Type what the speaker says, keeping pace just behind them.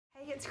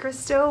It's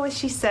Crystal with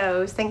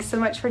Sows. Thanks so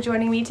much for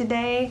joining me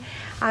today.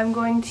 I'm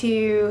going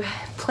to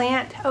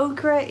plant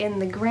okra in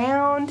the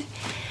ground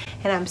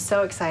and I'm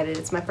so excited.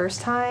 It's my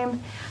first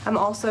time. I'm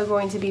also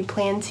going to be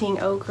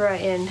planting okra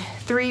in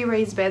 3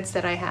 raised beds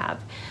that I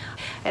have.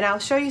 And I'll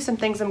show you some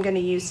things I'm going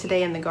to use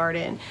today in the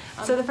garden.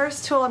 So the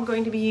first tool I'm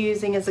going to be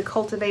using is a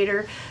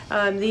cultivator.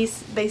 They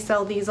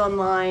sell these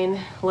online,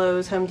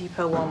 Lowe's, Home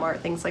Depot, Walmart,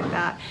 things like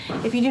that.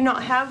 If you do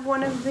not have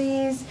one of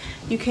these,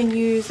 you can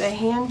use a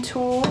hand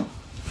tool.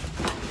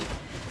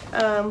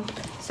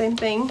 Same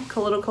thing, a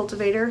little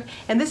cultivator.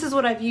 And this is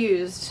what I've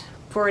used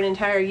for an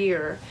entire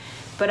year.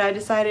 But I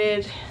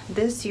decided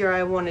this year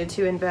I wanted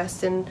to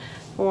invest in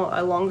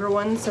a longer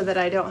one so that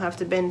I don't have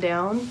to bend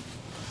down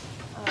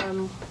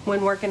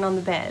when working on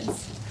the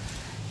beds.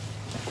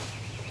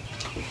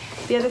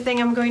 The other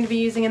thing I'm going to be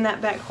using in that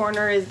back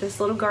corner is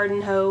this little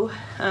garden hoe.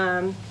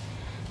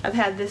 I've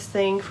had this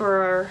thing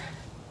for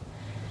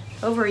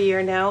over a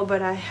year now,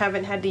 but I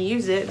haven't had to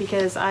use it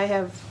because I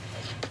have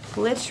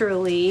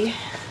literally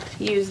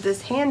used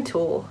this hand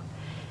tool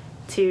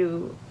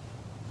to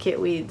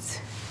get weeds.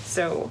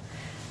 So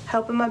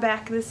helping my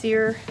back this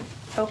year,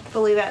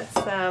 hopefully that's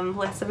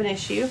less of an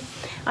issue.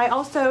 I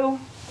also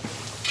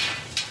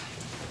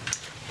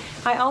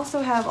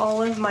have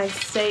all of my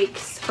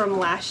stakes from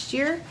last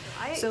year.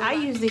 I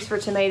use these for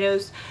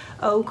tomatoes,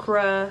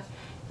 okra,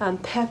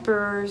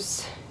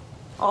 peppers,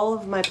 all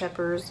of my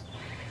peppers,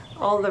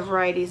 all the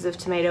varieties of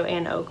tomato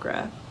and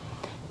okra.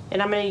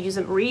 And I'm going to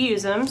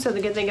reuse them. So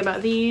the good thing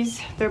about these,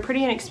 they're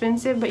pretty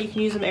inexpensive, but you can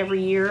use them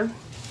every year.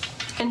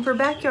 And for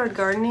backyard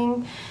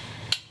gardening,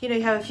 you know,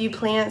 you have a few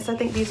plants. I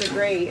think these are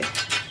great.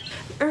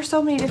 There are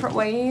so many different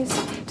ways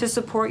to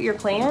support your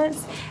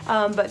plants,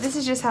 but this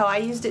is just how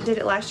I did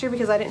it last year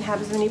because I didn't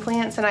have as many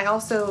plants, and I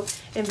also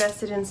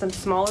invested in some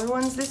smaller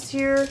ones this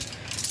year.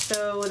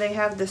 So they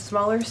have the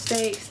smaller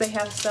stakes. They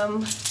have some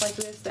like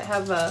this that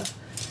have a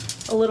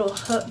little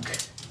hook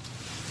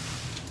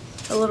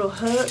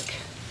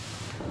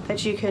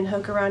that you can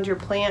hook around your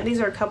plant. These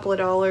are a couple of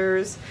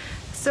dollars.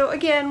 So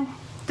again,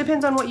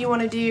 depends on what you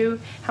want to do,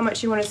 how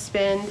much you want to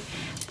spend.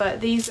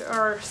 But these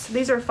are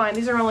fine.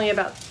 These are only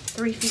about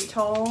 3 feet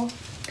tall.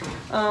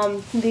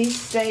 These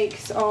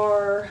stakes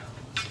are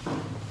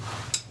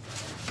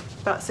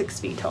about 6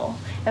 feet tall,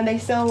 and they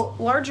sell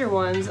larger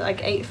ones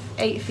like 8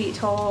 feet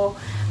tall.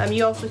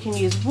 You also can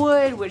use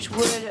wood, which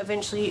would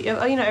eventually, you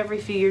know, every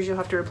few years you'll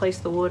have to replace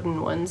the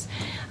wooden ones.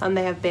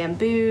 They have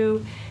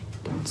bamboo.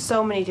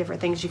 So many different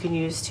things you can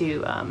use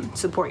to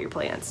support your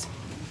plants.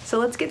 So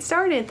let's get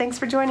started. Thanks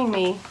for joining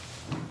me.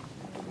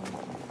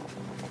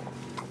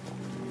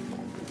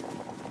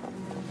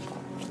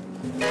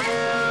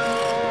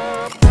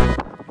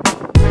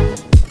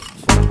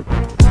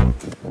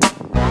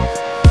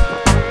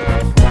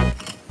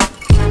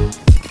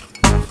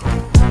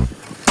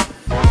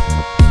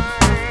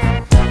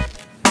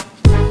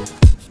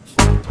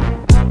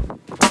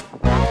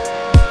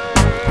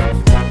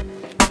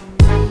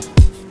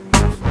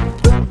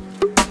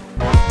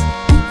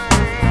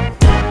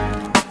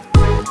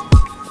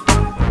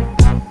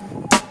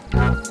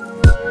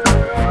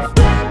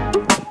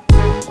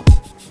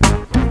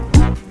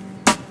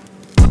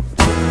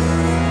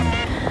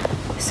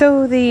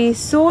 So the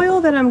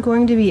soil that I'm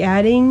going to be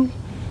adding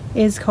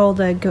is called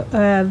a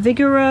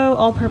Vigoro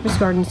all-purpose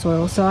garden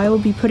soil. So I will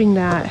be putting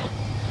that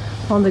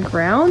on the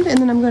ground, and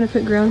then I'm going to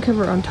put ground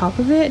cover on top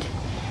of it.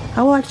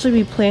 I will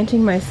actually be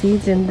planting my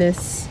seeds in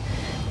this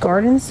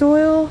garden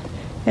soil,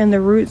 and the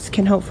roots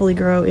can hopefully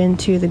grow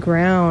into the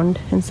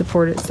ground and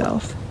support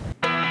itself.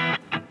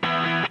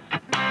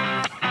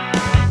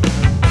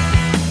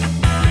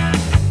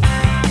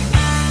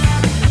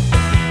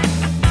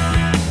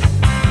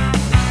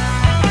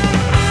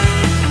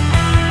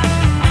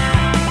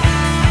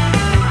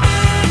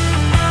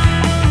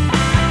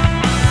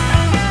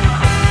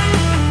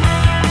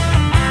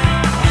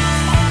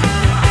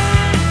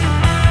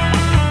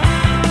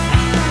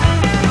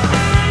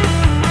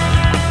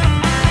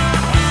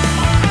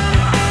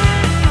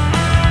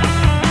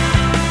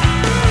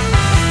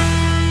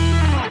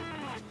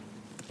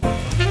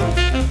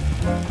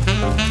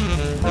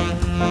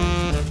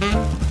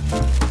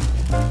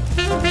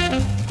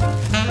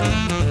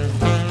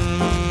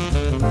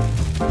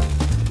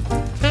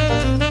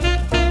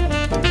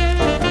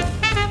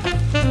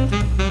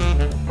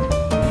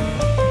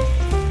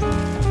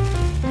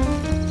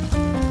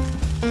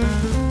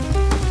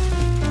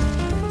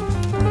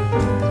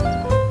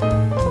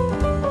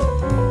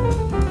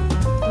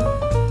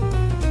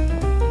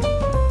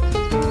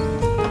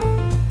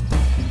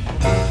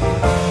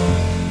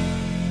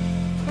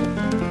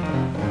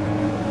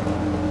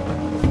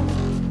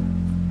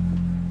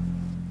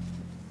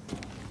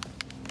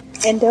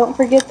 And don't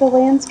forget the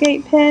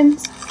landscape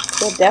pins.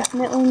 You'll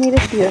definitely need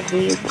a few of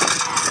these.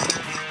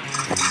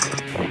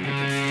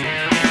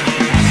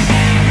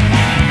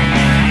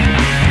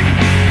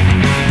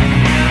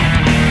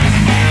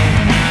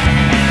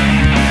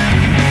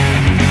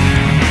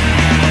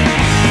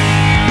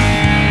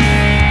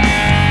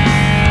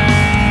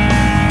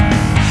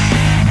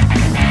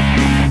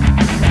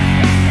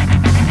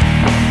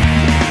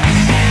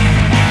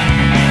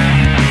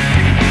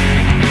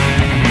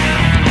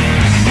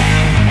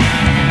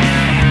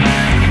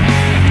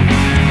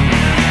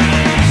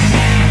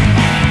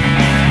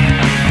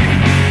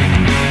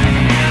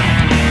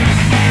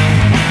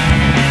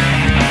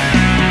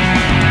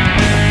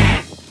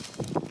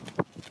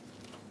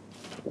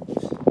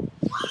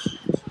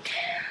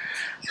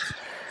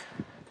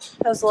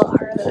 That was a lot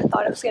harder than I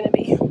thought it was going to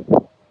be.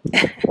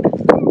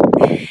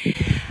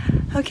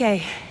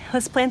 Okay,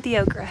 let's plant the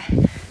okra.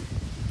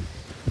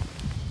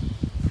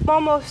 I'm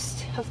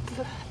almost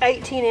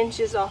 18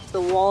 inches off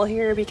the wall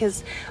here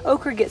because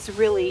okra gets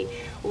really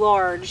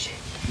large.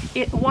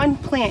 One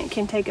plant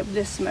can take up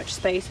this much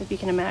space, if you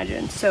can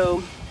imagine.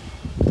 So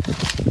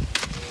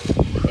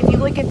if you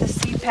look at the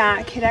seed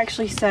pack, it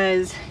actually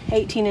says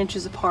 18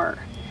 inches apart.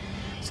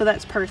 So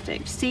that's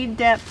perfect. Seed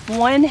depth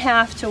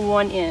 1/2 to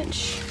 1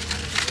 inch.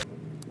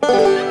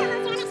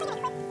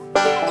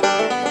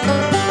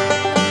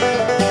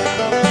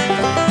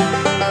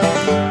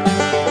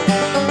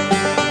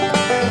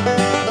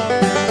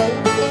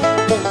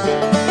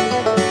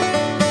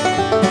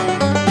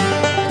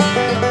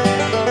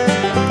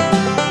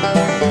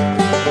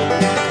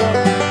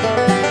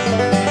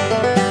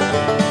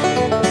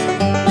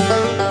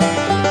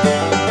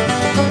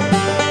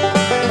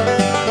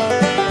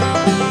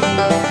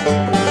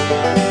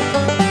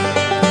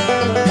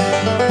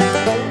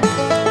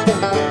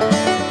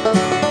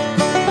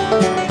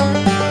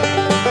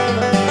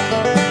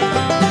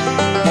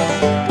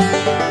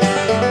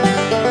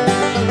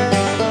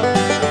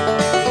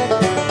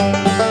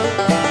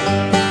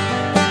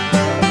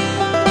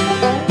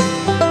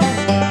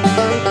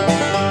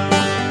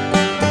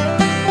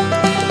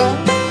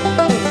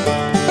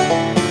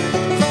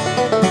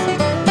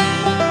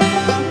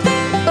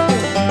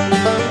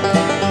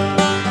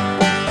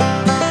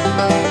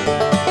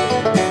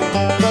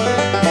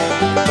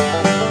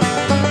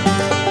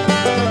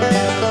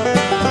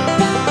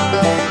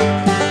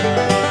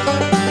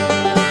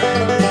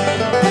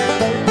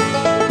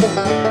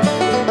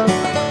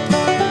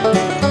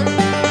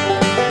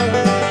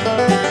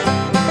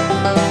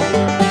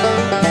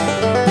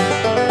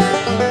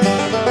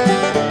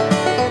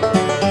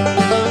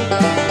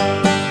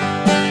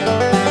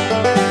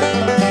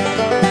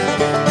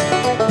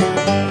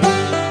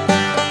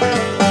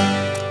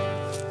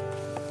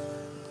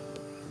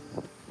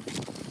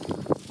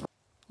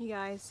 You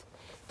guys,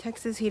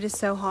 Texas heat is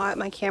so hot.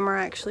 My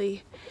camera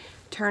actually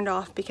turned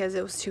off because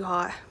it was too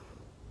hot.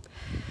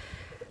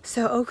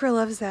 So okra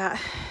loves that.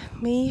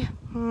 Me,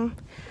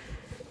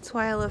 that's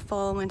why I love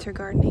fall and winter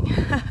gardening.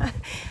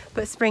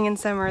 But spring and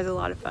summer is a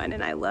lot of fun,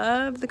 and I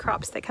love the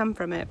crops that come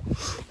from it.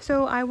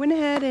 So I went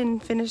ahead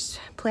and finished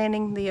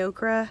planting the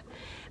okra,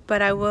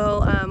 but I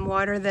will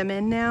water them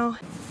in now.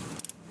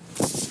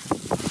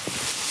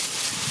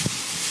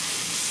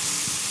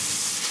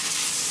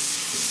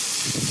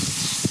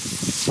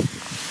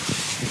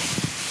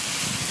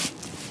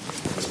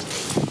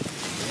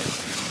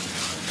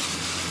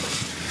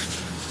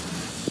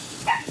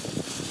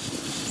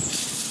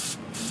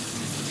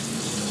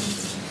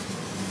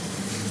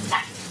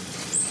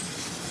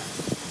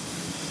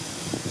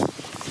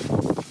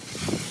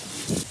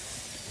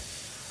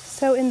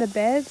 So in the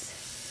beds,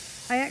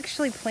 I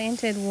actually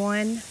planted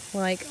one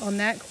like on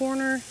that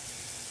corner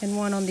and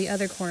one on the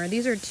other corner.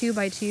 These are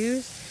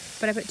 2x2s,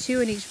 but I put 2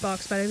 in each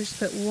box, but I just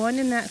put one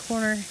in that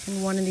corner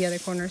and one in the other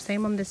corner.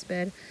 Same on this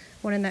bed,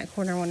 one in that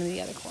corner, one in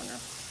the other corner.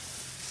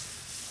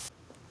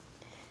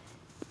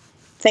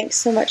 Thanks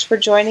so much for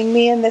joining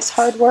me in this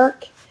hard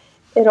work.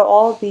 It'll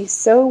all be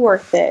so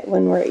worth it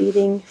when we're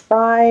eating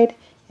fried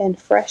and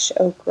fresh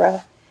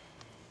okra.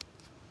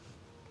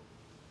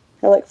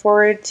 I look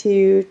forward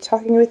to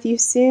talking with you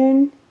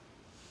soon.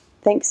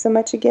 Thanks so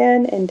much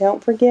again, and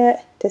don't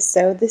forget to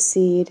sow the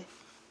seed.